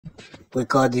We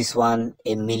call this one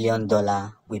 $1 million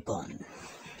weapon.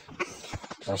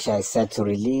 Russia is set to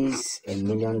release $1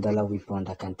 million weapon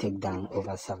that can take down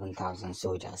over 7,000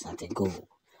 soldiers at a go.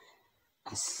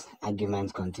 As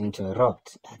arguments continue to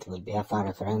erupt that will Biafra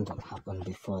referendum happen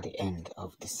before the end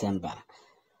of December,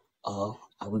 or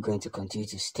are we going to continue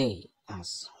to stay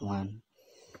as one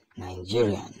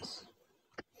Nigerians?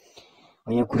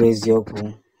 Onye kwuru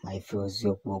eziokwu ma ife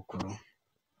eziokwu o kwuru.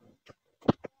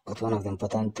 But one of the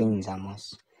important things I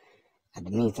must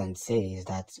admit and say is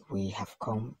that we have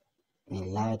come in a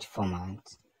large format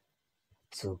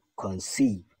to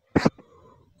conceive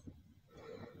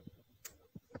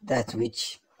that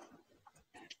which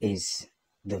is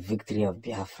the victory of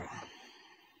Biafra.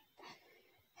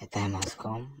 A time has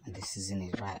come and the season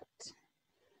is right.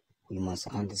 We must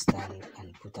understand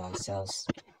and put ourselves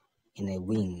in a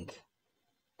wing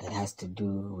that has to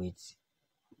do with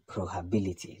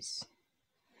probabilities.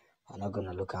 We're not going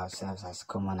to look at ourselves as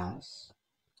commoners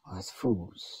or as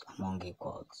fools among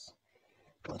equals,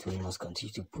 but we must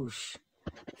continue to push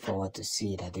forward to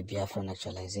see that the Biafran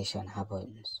actualization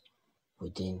happens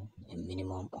within a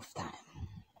minimum of time.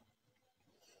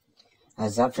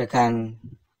 As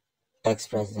African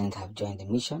ex-presidents have joined the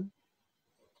mission,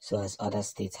 so as other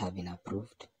states have been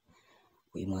approved,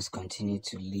 we must continue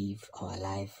to live our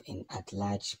life in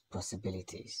at-large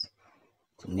possibilities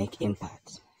to make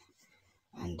impact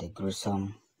and the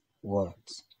gruesome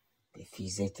words be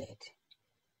visited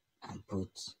and put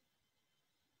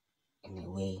in a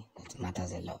way that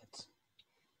matters a lot.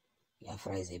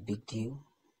 Biafra is a big deal,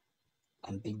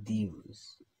 and big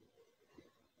deals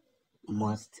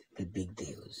must be big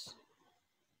deals.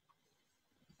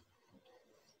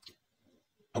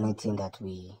 Anything that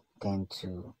we tend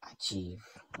to achieve,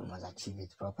 we must achieve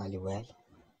it properly well,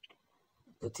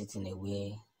 put it in a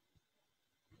way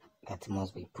that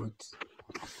must be put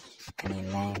and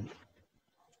in line,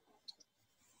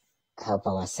 help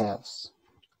ourselves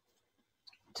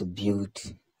to build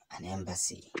an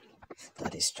embassy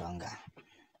that is stronger.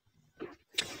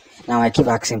 Now I keep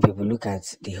asking people, look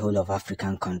at the whole of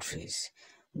African countries.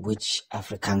 Which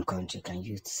African country can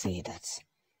you say that,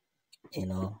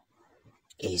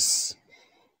 is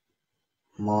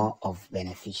more of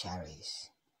beneficiaries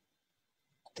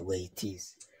the way it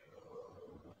is?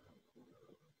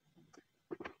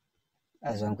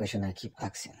 That's one question I keep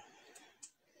asking.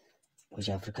 Which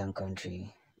African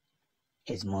country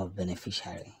is more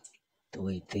beneficiary the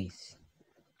way it is?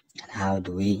 And how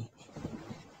do we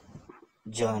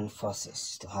join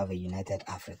forces to have a united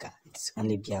Africa? It's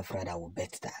only Biafra that will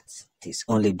bet that. It is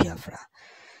only Biafra.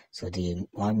 So the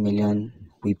 1 million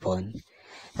weapon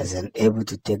is able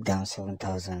to take down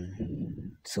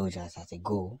 7,000 soldiers at a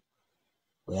go.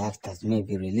 We ask that may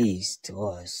be released to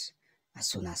us as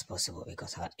soon as possible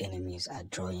because our enemies are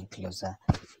drawing closer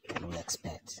than we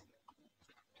expect.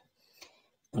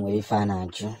 And we find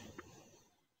out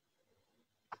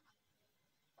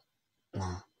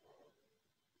now,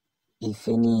 if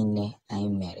any I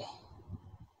mere,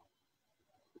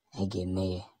 I get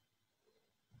me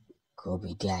go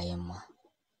be diama.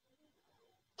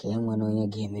 Came when onye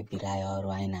game me piraya or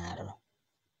Rainaro.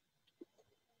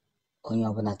 Onye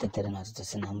ọbụla tetere n'ọtụtụ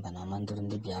si na mba na manduru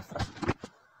ndị Biafra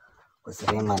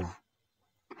kwesịrị ịma na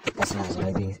the person has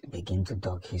already begun to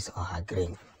dug his or her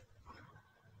grave.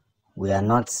 We are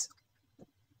not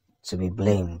to be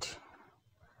blamed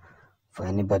for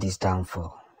anybody's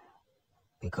downfall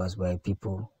because we're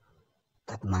people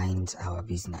that mind our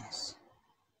business.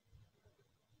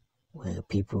 We're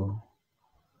people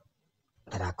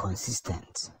that are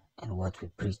consistent in what we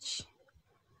preach,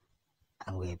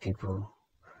 and we're people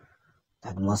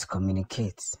that must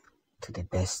communicate to the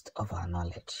best of our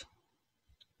knowledge.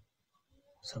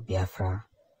 So Biafra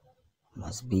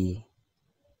must be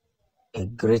a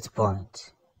great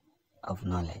point of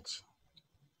knowledge,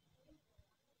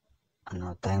 and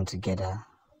our time together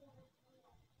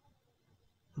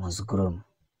must grow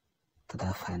to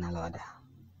that final order.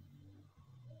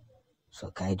 So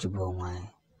Kaijubo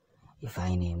why if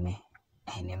I name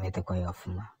the quay of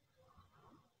ma.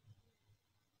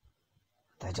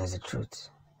 That's just the truth.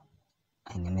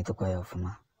 I name the quay of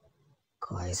ma.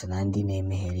 Cause Nandi name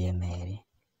Mary.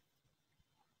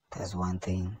 That's one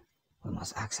thing we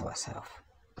must ask ourselves.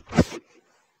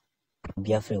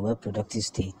 Biafra, a well-productive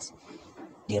state,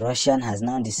 the Russian has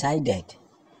now decided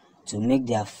to make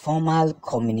their formal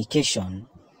communication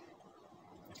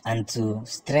and to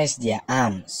stretch their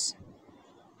arms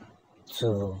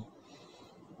to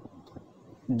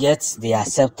get the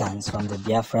acceptance from the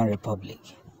Biafran Republic,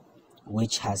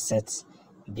 which has set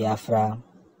Biafra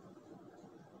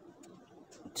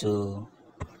to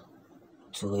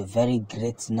a very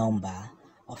great number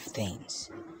of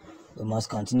things. We must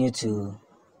continue to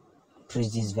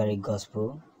preach this very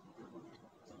gospel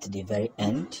to the very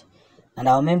end. And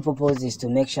our main purpose is to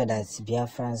make sure that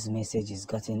Biafra's message is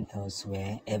gotten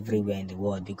elsewhere, everywhere in the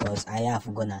world, because I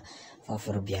have gonna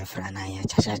for Biafra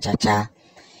cha.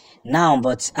 Now,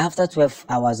 but after 12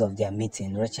 hours of their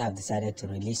meeting, Russia have decided to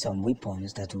release some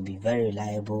weapons that will be very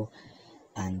reliable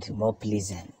and more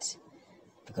pleasant.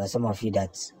 Because some of you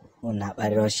that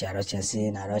Russia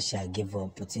saying Russia give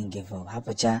up, Putin give up.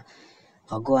 Hapacha,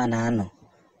 Ogo and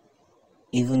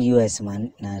even US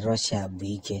man na Russia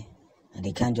bike, and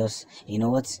they can't just, you know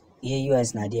what? Here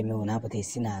US na dia me wona pata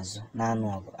sinazo na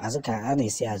anu azuka ana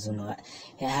esi azu no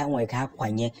ha nwe ka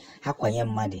kwanye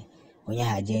mmade onye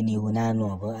ha je ni hu na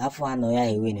anu ogo afọ ano ya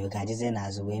ewe ni ka jize na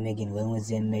azu we megin we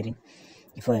nwezie mmeri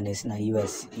before in na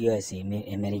US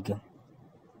America.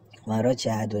 Ma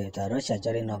Russia do it, Russia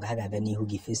chọrọ no ga ga ni hu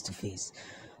gi face to face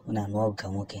una no ka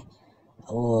nwoke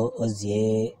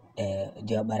ozie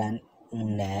diobara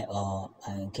nne o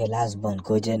nke last born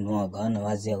ko je no ogo no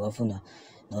wazie ofuna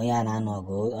no ya na no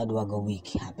ogo odwago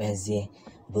week hapezie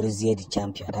buruzie the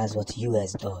champion. That's what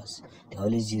US does. They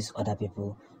always use other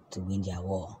people to win their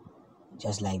war,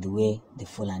 just like the way the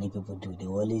Fulani people do. They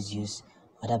always use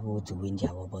other people to win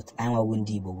their war, but I'm a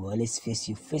windy, but we always face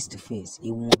you face to face.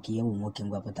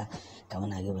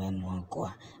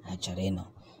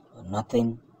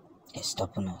 Nothing is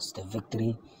stopping us. The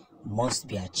victory must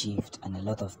be achieved, and a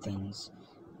lot of things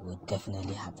will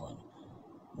definitely happen.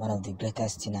 One of the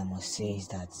greatest things I must say is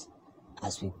that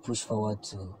as we push forward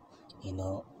to,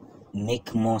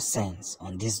 make more sense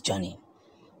on this journey,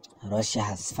 Russia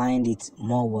has found it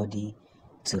more worthy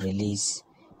to release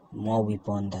more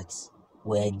weapons that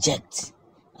will eject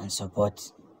and support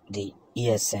the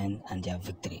ESN and their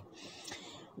victory.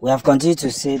 We have continued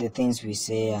to say the things we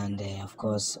say, and of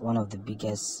course, one of the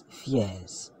biggest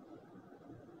fears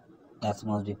that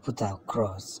must be put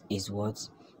across is what?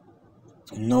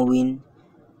 Knowing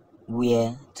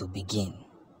where to begin.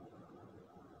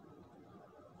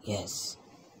 Yes,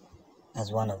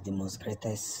 that's one of the most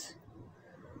greatest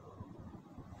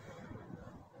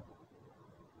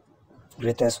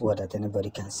word that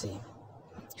anybody can say.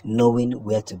 Knowing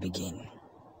where to begin.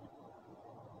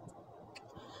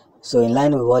 So in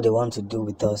line with what they want to do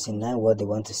with us, in line with what they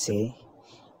want to say,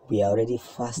 we are already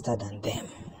faster than them.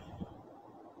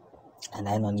 And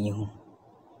I don't know.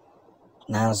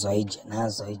 Na zoije, na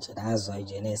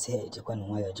say jikwa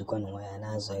nwaya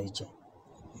na zoije.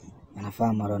 Mana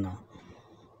fa marona.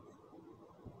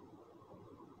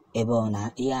 Ebe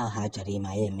ona iya ha chara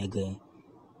ima ya emego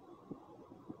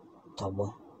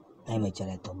tobo. I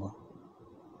mechara tobo.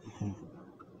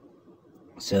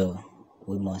 So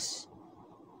we must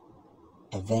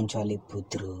eventually put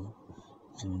through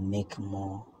and make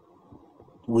more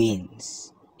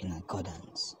wins in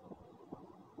accordance.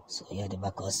 So yeah, the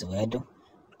back also wedo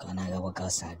kana ga waka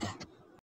saga.